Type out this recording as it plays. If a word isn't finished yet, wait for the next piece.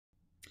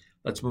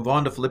Let's move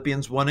on to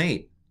Philippians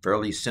 1:8.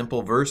 Fairly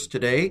simple verse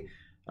today,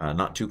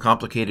 not too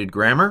complicated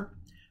grammar.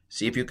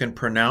 See if you can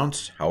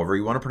pronounce, however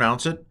you want to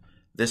pronounce it,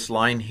 this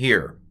line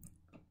here.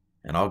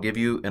 And I'll give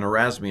you an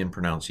Erasmian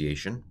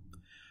pronunciation.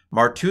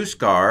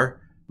 Martuskar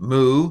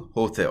mu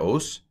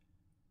hotheos,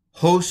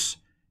 hos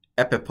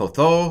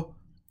epipotho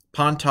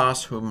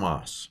pantas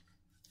humas.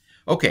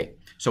 Okay,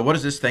 so what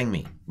does this thing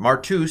mean?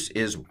 Martus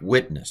is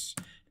witness.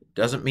 It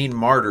doesn't mean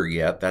martyr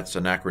yet. That's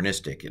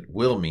anachronistic. It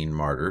will mean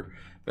martyr,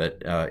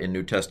 but in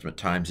New Testament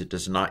times it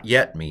does not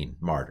yet mean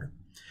martyr.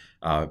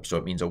 So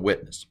it means a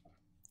witness.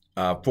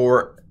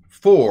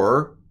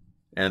 For,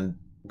 and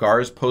gar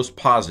is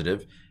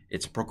post-positive.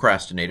 It's a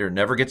procrastinator.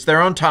 Never gets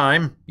there on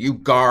time. You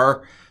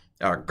gar.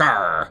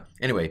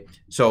 Anyway,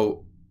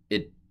 so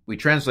we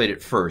translate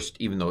it first,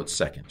 even though it's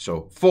second.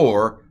 So,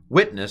 for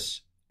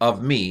witness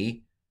of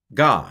me,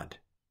 God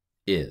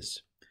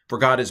is. For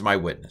God is my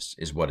witness,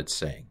 is what it's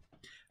saying.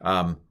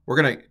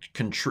 We're going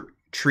to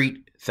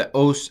treat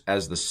theos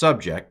as the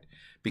subject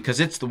because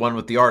it's the one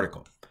with the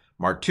article.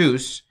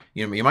 Martus,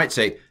 you might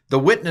say the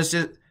witness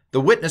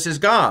is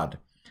God,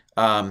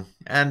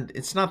 and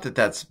it's not that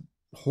that's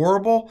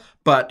horrible,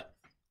 but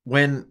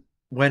when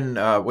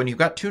you've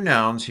got two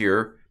nouns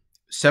here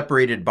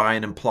separated by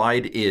an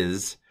implied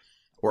is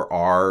or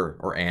are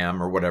or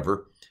am or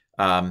whatever,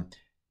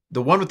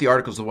 the one with the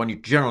article is the one you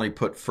generally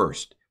put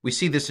first. We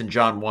see this in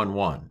John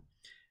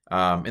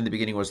 1:1. In the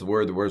beginning was the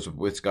Word was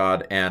with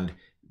God, and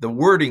the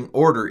wording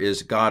order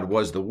is God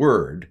was the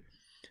Word,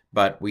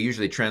 but we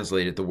usually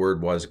translate it the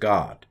Word was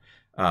God,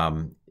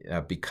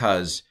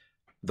 because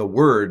the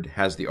Word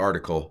has the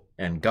article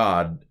and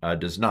God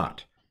does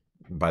not.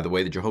 By the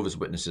way, the Jehovah's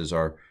Witnesses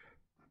are,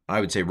 I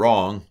would say,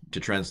 wrong to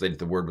translate it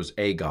the Word was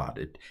a God.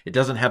 It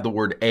doesn't have the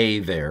word a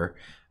there.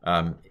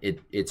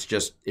 It's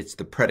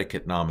the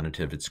predicate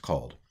nominative, it's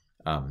called.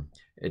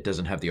 It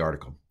doesn't have the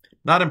article.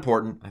 Not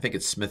important. I think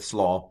it's Smith's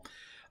Law.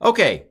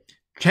 Okay,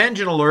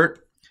 tangent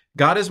alert.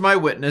 God is my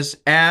witness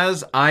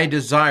as I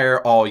desire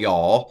all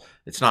y'all.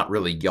 It's not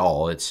really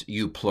y'all, it's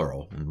you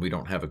plural, and we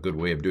don't have a good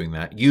way of doing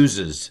that.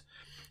 Uses,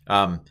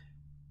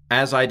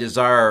 as I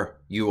desire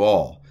you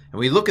all. And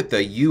we look at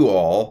the you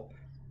all.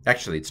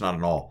 Actually, it's not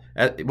an all.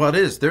 Well, it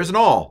is. There's an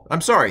all.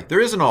 I'm sorry.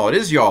 There is an all. It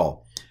is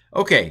y'all.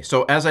 Okay,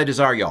 so as I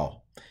desire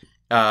y'all.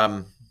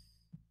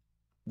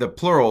 The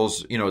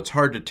plurals, it's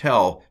hard to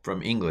tell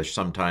from English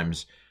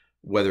sometimes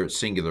whether it's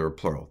singular or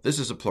plural. This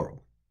is a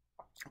plural.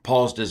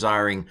 Paul's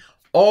desiring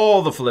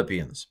all the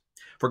Philippians.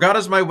 For God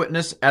is my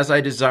witness as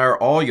I desire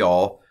all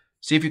y'all.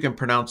 See if you can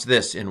pronounce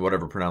this in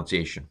whatever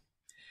pronunciation.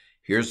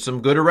 Here's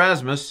some good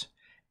Erasmus.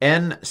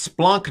 En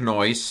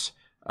splanknois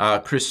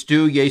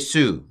Christou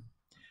Jesu.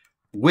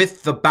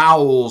 With the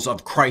bowels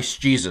of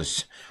Christ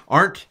Jesus.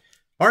 Aren't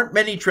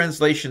many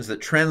translations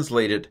that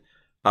translate it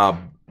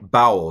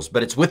bowels,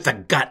 but it's with the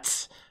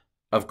guts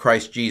of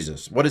Christ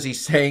Jesus. What is he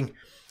saying?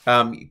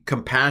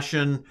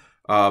 Compassion,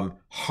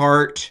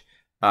 heart.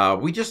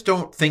 We just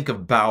don't think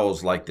of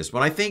bowels like this.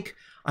 When I think,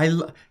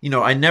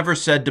 I never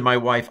said to my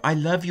wife, I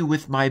love you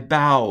with my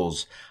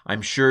bowels.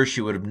 I'm sure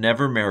she would have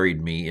never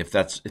married me if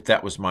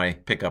that was my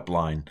pickup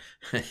line.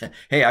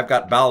 Hey, I've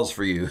got bowels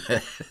for you.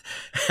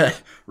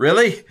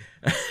 Really?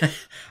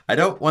 I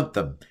don't want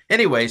them.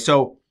 Anyway,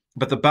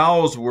 but the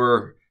bowels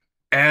were,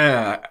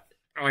 I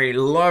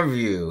love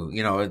you,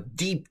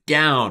 deep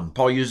down.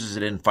 Paul uses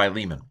it in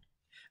Philemon.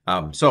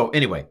 So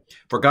anyway,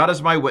 for God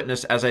is my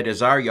witness as I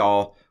desire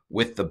y'all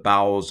with the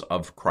bowels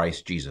of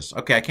Christ Jesus.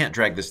 Okay, I can't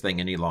drag this thing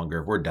any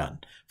longer. We're done.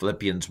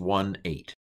 Philippians 1:8.